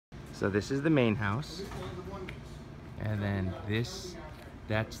So this is the main house. And then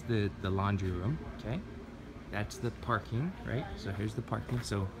that's the laundry room, okay? That's the parking, right? So here's the parking.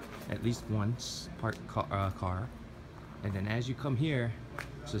 So at least one parked car. And then as you come here,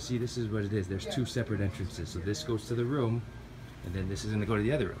 so see, this is what it is. There's two separate entrances. So this goes to the room, and then this is gonna go to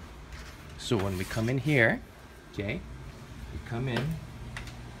the other room. So when we come in here, okay, we come in,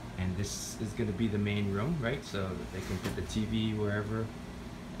 and this is gonna be the main room, right? So they can put the TV wherever,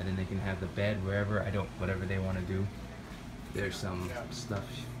 and then they can have the bed wherever, whatever they wanna do. There's some stuff,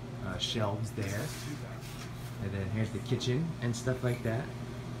 shelves there. And then here's the kitchen and stuff like that.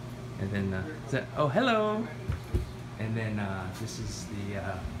 And then, oh, hello! And then this is the,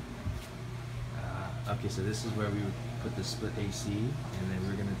 okay, so this is where we would put the split AC, and then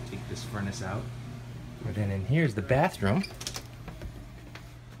we're gonna take this furnace out. And then in here's the bathroom,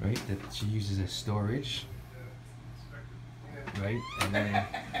 right, that she uses as storage, right? And then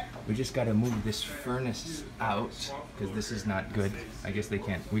we just gotta move this furnace out, because this is not good. I guess we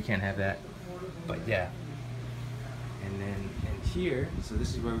can't have that, but yeah. And then in here, so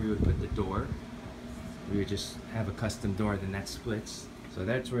this is where we would put the door. We would just have a custom door, then that splits. So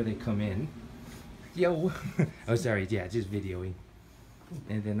that's where they come in. Yo! Oh, sorry, yeah, just videoing.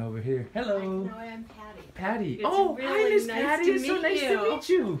 And then over here, hello! No, I'm Patty. Patty! It's Oh, really hi, Miss nice Patty! to It's so meet nice you. to meet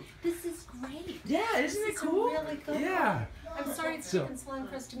you! This is great. Yeah, isn't it cool? Really good. Yeah. I'm sorry it's taken so long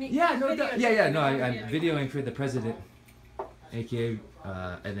for us to meet. Yeah, no, I'm I'm videoing for the president, aka,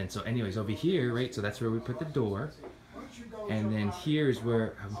 and then so anyways, over here, right, so that's where we put the door. And then here is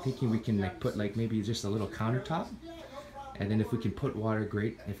where I'm thinking we can like put like maybe just a little countertop. And then if we can put water,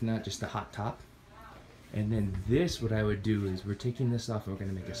 great. If not, just a hot top. And then this, what I would do is we're taking this off and we're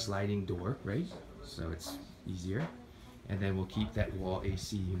gonna make a sliding door, right? So it's easier. And then we'll keep that wall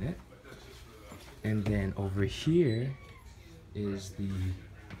AC unit. And then over here is the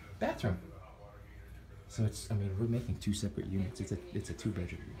bathroom. So it's, I mean, we're making two separate units. It's a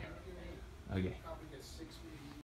 2-bedroom unit. Okay.